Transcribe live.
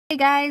Hey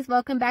guys,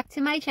 welcome back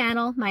to my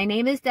channel. My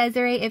name is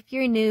Desiree if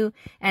you're new,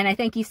 and I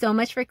thank you so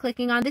much for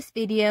clicking on this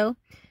video.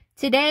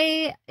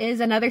 Today is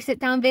another sit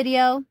down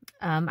video.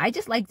 I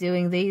just like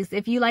doing these.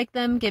 If you like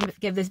them,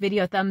 give this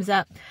video a thumbs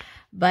up.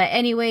 But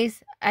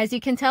anyways, as you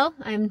can tell,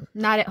 I'm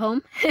not at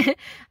home.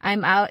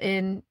 I'm out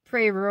in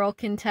pretty rural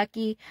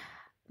Kentucky.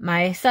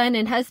 My son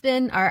and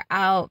husband are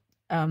out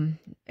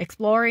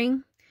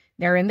exploring.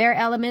 They're in their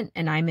element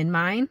and I'm in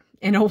mine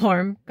in a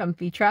warm,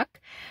 comfy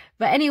truck.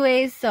 But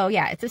anyways, so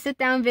yeah, it's a sit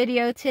down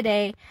video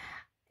today.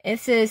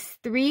 This is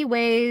 3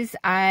 ways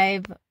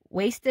I've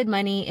wasted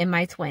money in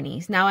my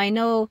 20s. Now I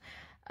know,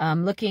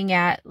 looking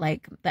at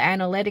like the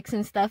analytics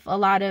and stuff, a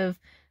lot of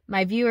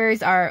my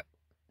viewers are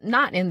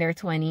not in their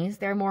 20s.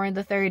 They're more in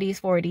the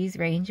 30s, 40s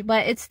range,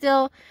 but it's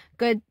still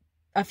good.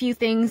 A few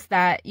things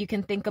that you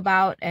can think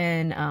about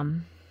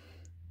and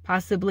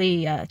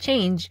possibly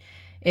change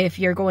if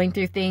you're going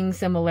through things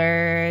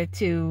similar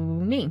to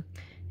me.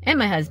 And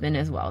my husband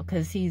as well,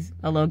 because he's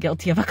a little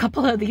guilty of a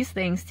couple of these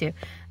things too.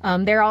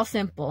 They're all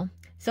simple.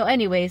 So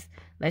anyways,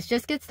 let's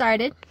just get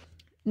started.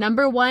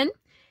 Number 1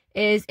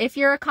 is if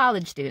you're a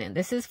college student,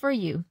 this is for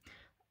you.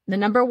 The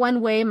number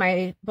 1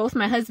 way both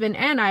my husband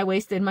and I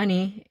wasted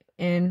money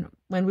when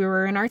we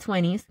were in our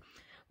 20s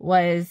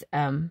was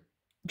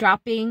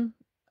dropping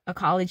a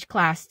college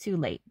class too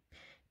late.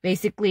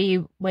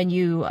 Basically, when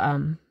you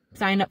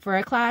sign up for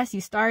a class, you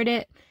start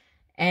it,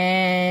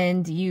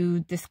 and you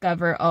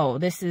discover, oh,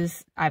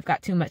 I've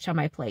got too much on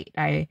my plate.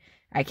 I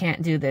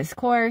can't do this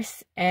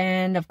course.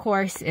 And of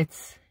course,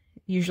 it's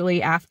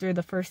usually after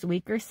the first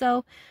week or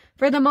so.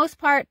 For the most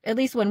part, at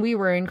least when we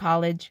were in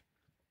college,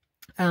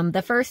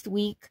 the first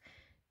week,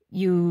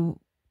 you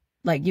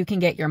can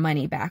get your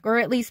money back, or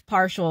at least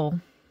partial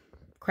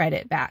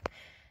credit back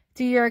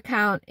to your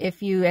account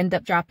if you end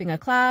up dropping a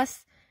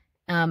class.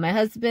 My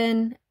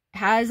husband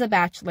has a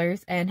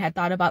bachelor's and had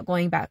thought about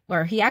going back,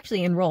 or he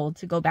actually enrolled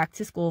to go back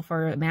to school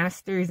for a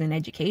master's in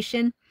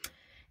education,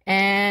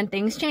 and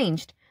things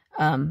changed.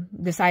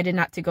 Decided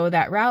not to go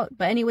that route.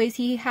 But anyways,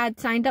 he had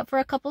signed up for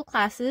a couple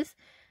classes,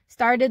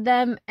 started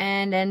them,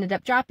 and ended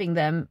up dropping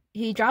them.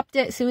 He dropped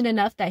it soon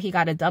enough that he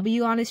got a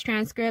W on his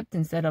transcript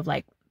instead of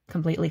like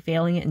completely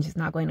failing it and just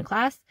not going to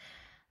class.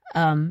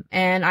 And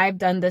I've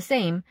done the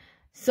same.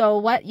 So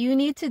what you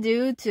need to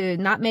do to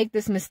not make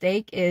this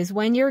mistake is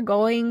when you're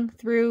going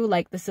through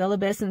like the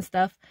syllabus and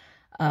stuff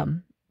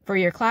for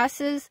your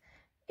classes,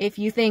 if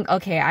you think,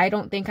 okay, I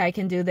don't think I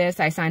can do this,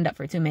 I signed up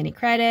for too many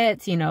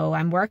credits,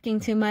 I'm working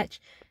too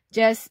much,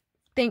 just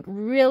think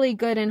really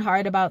good and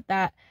hard about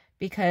that,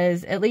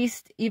 because at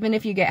least even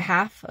if you get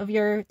half of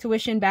your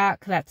tuition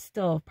back, that's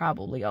still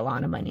probably a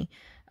lot of money.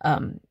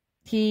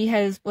 He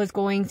was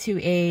going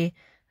to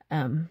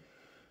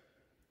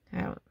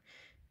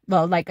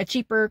like a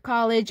cheaper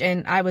college,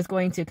 and I was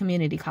going to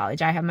community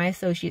college. I have my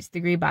associate's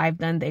degree, but I've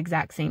done the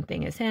exact same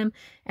thing as him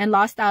and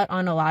lost out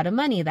on a lot of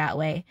money that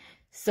way.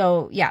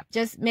 So yeah,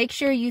 just make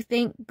sure you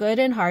think good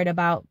and hard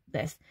about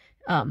this.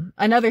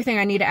 Another thing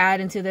I need to add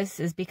into this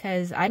is,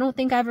 because I don't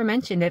think I ever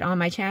mentioned it on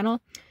my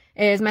channel,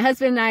 is my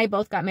husband and I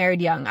both got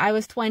married young. I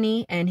was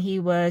 20 and he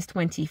was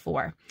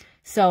 24.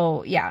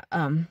 So yeah,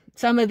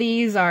 some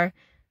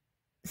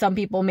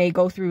people may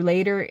go through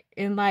later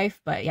in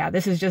life, but yeah,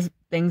 this is just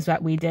things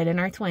that we did in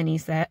our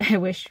 20s that I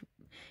wish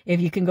if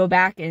you can go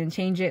back and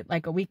change it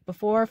like a week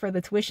before for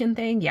the tuition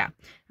thing. Yeah,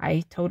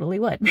 I totally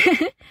would.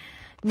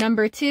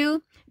 Number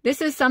 2,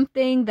 this is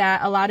something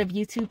that a lot of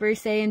YouTubers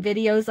say in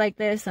videos like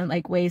this, and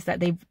like ways that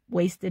they've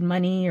wasted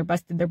money or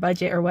busted their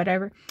budget or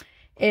whatever,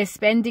 is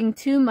spending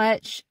too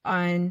much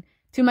money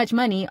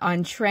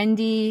on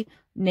trendy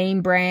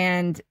name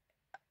brand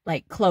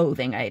like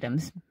clothing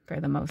items for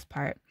the most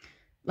part.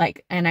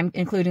 Like, and I'm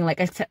including like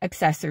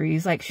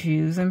accessories like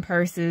shoes and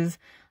purses.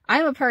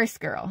 I'm a purse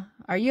girl.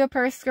 Are you a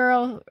purse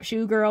girl,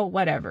 shoe girl,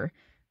 whatever?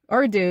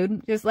 Or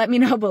dude, just let me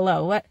know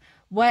below.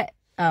 What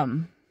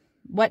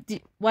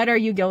are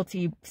you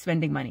guilty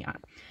spending money on?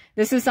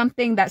 This is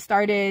something that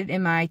started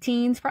in my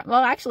teens,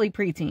 well, actually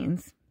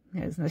preteens.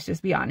 Let's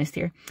just be honest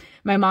here.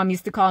 My mom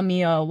used to call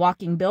me a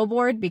walking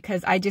billboard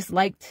because I just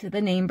liked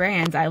the name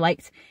brands. I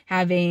liked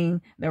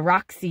having the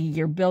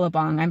Roxy or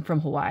Billabong. I'm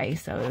from Hawaii,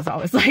 so it was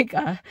always like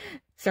a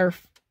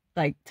surf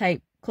like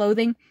type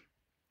clothing.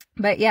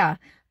 But yeah,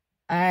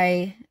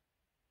 I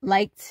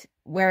liked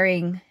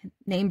wearing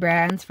name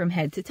brands from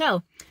head to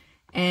toe.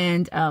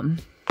 And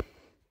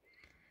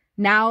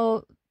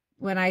now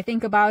when I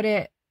think about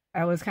it,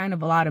 it was kind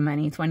of a lot of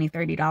money, $20,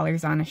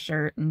 $30 on a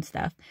shirt and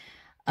stuff.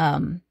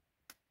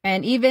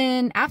 And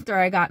even after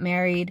I got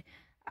married,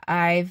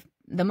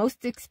 the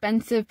most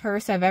expensive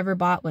purse I've ever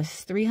bought was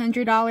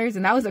 $300,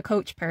 and that was a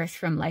Coach purse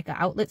from like an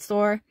outlet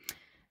store,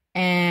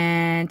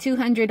 and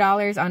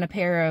 $200 on a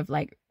pair of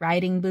like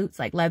riding boots,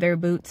 like leather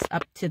boots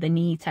up to the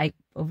knee type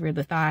over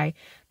the thigh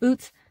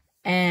boots.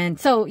 And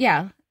so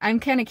yeah,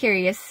 I'm kind of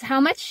curious, how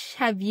much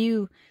have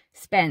you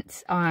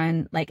spent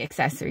on like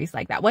accessories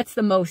like that? What's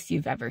the most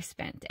you've ever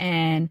spent?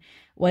 And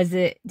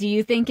do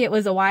you think it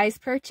was a wise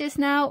purchase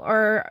now,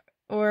 or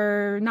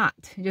or not.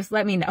 Just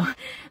let me know.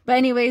 But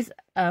anyways,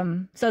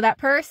 so that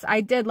purse,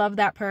 I did love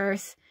that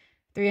purse.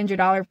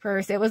 $300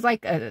 purse. It was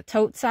like a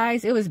tote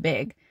size. It was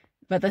big.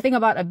 But the thing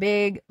about a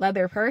big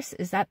leather purse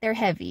is that they're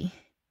heavy.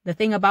 The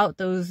thing about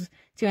those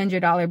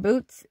 $200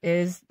 boots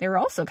is they're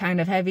also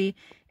kind of heavy.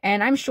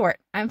 And I'm short.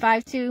 I'm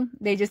 5'2".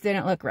 They just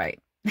didn't look right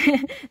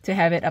to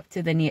have it up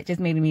to the knee. It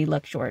just made me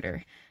look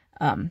shorter.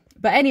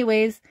 But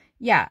anyways,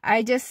 yeah,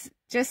 I just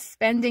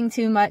spending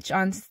too much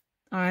on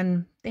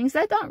things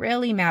that don't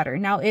really matter.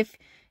 Now, if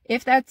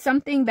that's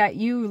something that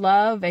you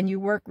love and you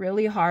work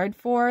really hard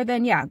for,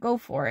 then yeah, go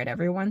for it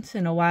every once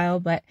in a while.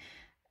 But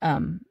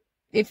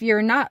if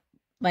you're not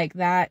like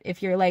that,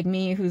 if you're like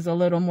me, who's a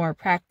little more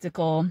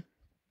practical,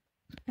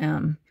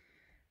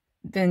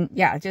 then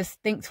yeah, just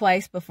think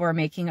twice before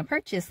making a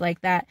purchase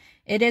like that.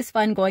 It is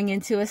fun going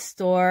into a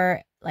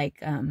store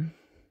like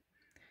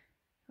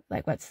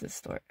what's the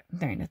store? I'm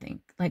trying to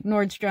think. Like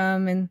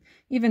Nordstrom and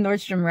even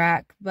Nordstrom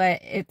Rack, but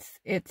it's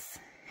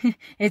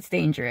it's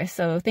dangerous.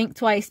 So think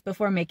twice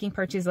before making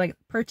purchases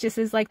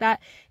like that.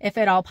 If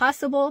at all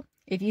possible,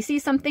 if you see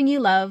something you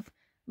love,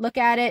 look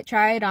at it,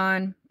 try it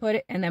on, put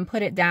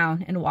it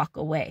down and walk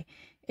away.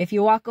 If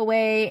you walk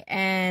away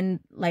and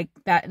like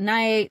that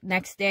night,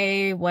 next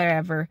day,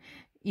 whatever,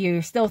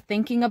 you're still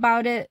thinking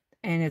about it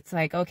and it's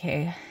like,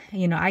 okay,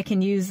 you know, I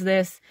can use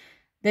this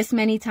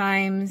many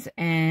times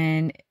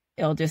and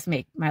it'll just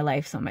make my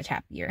life so much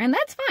happier. And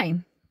that's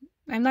fine.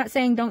 I'm not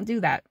saying don't do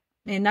that.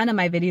 In none of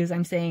my videos,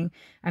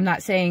 I'm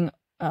not saying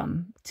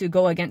to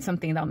go against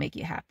something that'll make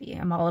you happy.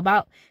 I'm all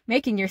about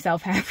making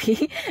yourself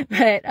happy.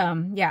 But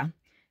yeah,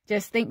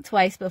 just think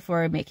twice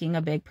before making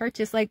a big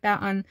purchase like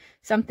that on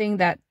something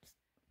that's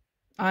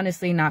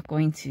honestly not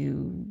going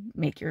to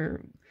make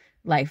your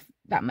life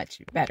that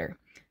much better.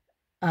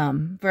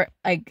 For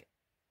like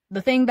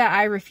the thing that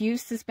I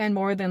refuse to spend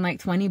more than like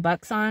 20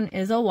 bucks on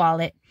is a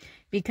wallet,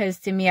 because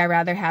to me, I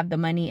rather have the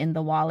money in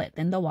the wallet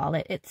than the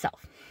wallet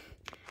itself.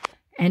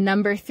 And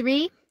number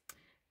 3,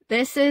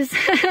 this is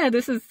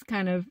this is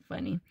kind of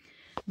funny,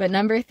 but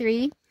number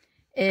 3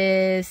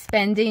 is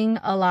spending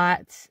a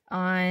lot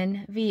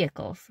on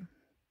vehicles.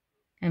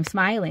 I'm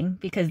smiling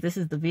because this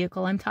is the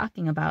vehicle I'm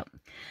talking about.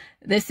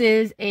 This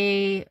is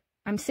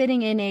I'm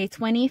sitting in a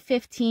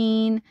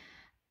 2015,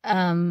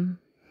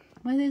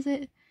 what is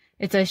it?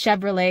 It's a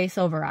Chevrolet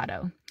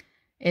Silverado.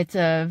 It's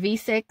a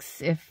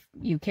V6 if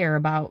you care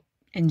about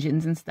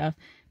engines and stuff,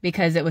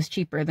 because it was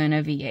cheaper than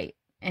a V8.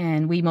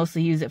 And we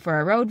mostly use it for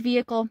a road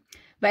vehicle.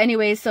 But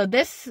anyways, so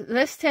this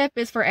tip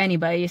is for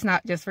anybody. It's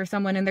not just for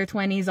someone in their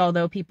 20s,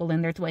 although people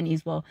in their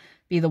 20s will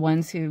be the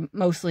ones who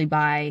mostly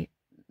buy,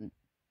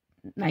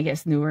 I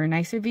guess, newer,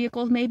 nicer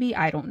vehicles, maybe.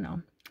 I don't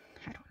know.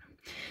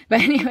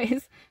 But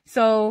anyways,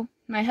 so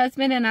my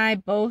husband and I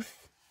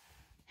both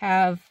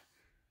have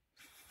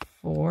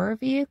 4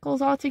 vehicles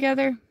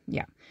altogether.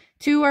 Yeah.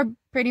 2 are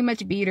pretty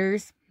much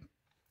beaters.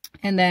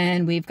 And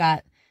then we've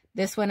got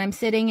this one I'm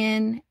sitting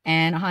in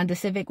and a Honda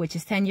Civic, which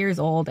is 10 years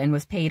old and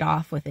was paid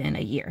off within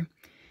a year.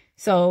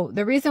 So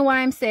the reason why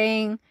I'm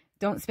saying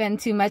don't spend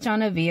too much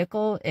on a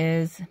vehicle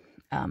is,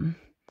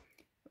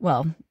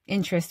 well,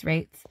 interest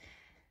rates.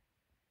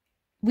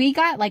 We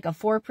got like a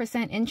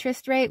 4%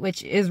 interest rate,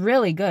 which is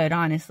really good,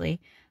 honestly.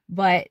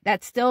 But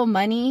that's still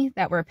money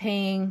that we're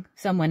paying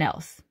someone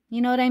else.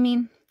 You know what I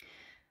mean?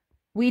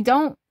 We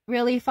don't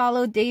really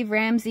follow Dave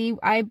Ramsey.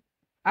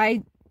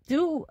 I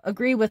do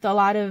agree with a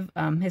lot of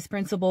his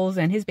principles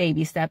and his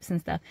baby steps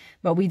and stuff,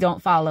 but we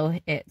don't follow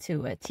it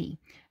to a T.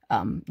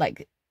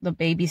 Like the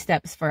baby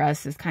steps for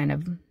us is kind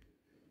of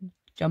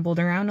jumbled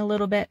around a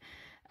little bit.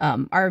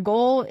 Our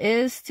goal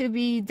is to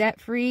be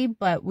debt-free,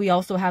 but we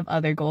also have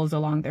other goals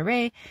along the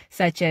way,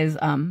 such as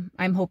I'm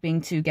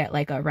hoping to get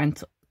like a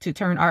rental, to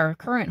turn our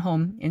current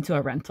home into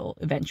a rental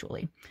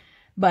eventually.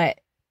 But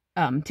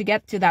to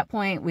get to that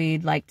point,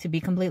 we'd like to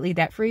be completely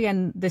debt-free.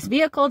 And this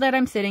vehicle that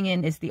I'm sitting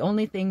in is the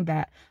only thing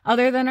that,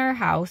 other than our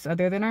house,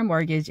 other than our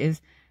mortgage,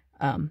 is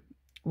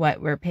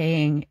what we're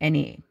paying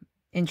any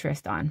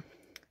interest on.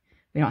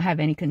 We don't have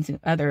any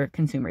other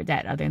consumer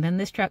debt other than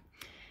this truck.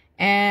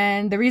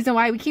 And the reason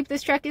why we keep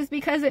this truck is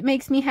because it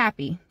makes me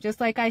happy. Just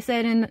like I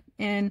said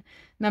in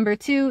number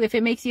 2, if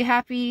it makes you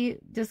happy,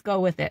 just go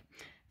with it.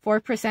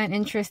 4%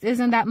 interest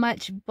isn't that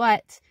much,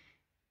 but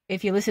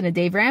if you listen to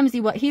Dave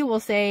Ramsey, what he will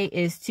say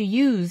is to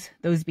use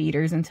those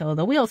beaters until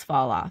the wheels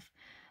fall off.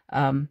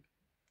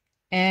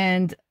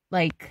 And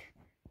like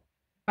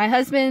my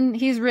husband,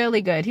 he's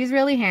really good. He's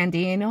really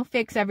handy and he'll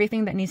fix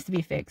everything that needs to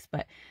be fixed.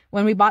 But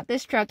when we bought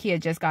this truck, he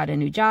had just got a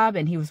new job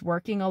and he was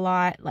working a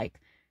lot, like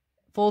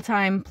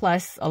full-time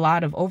plus a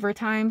lot of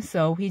overtime.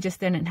 So he just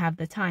didn't have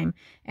the time.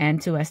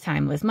 And to us,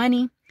 time was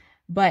money.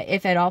 But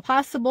if at all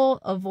possible,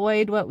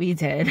 avoid what we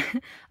did.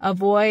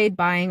 Avoid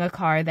buying a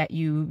car that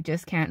you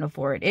just can't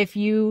afford. If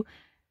you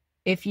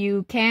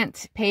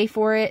can't pay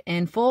for it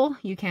in full,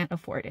 you can't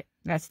afford it.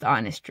 That's the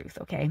honest truth,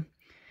 okay?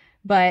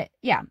 But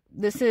yeah,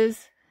 this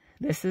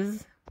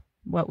is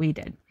what we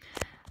did.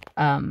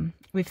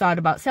 We've thought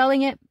about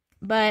selling it,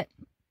 but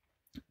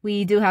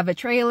we do have a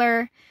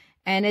trailer,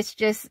 and it's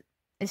just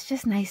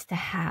nice to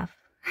have.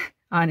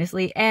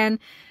 honestly. And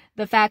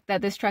the fact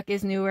that this truck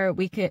is newer,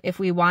 we could, if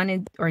we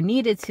wanted or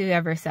needed to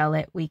ever sell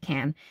it, we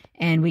can,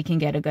 and we can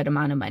get a good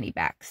amount of money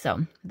back.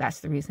 So that's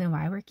the reason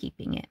why we're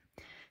keeping it.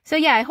 So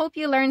yeah, I hope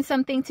you learned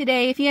something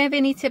today. If you have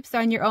any tips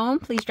on your own,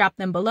 please drop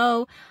them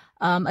below.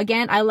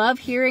 Again, I love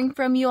hearing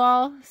from you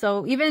all.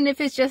 So even if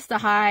it's just a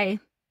hi,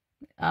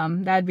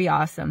 that'd be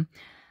awesome.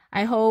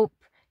 I hope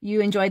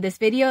you enjoyed this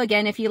video.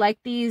 Again, if you like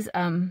these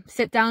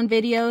sit down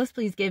videos,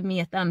 please give me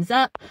a thumbs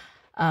up.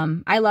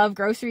 I love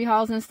grocery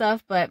hauls and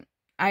stuff, but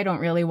I don't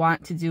really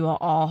want to do an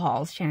all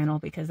hauls channel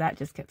because that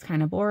just gets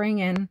kind of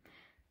boring. And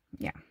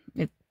yeah,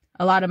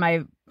 a lot of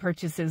my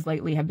purchases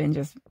lately have been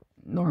just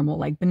normal,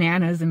 like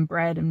bananas and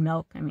bread and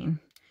milk. I mean,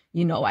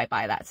 you know, I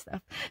buy that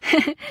stuff.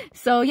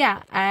 So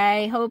yeah,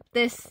 I hope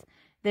this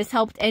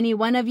helped any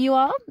one of you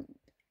all.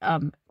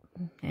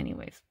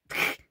 Anyways,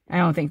 I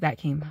don't think that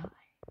came out.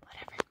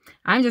 Whatever.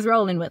 I'm just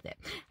rolling with it.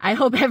 I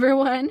hope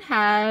everyone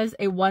has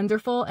a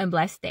wonderful and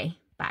blessed day.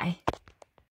 Bye.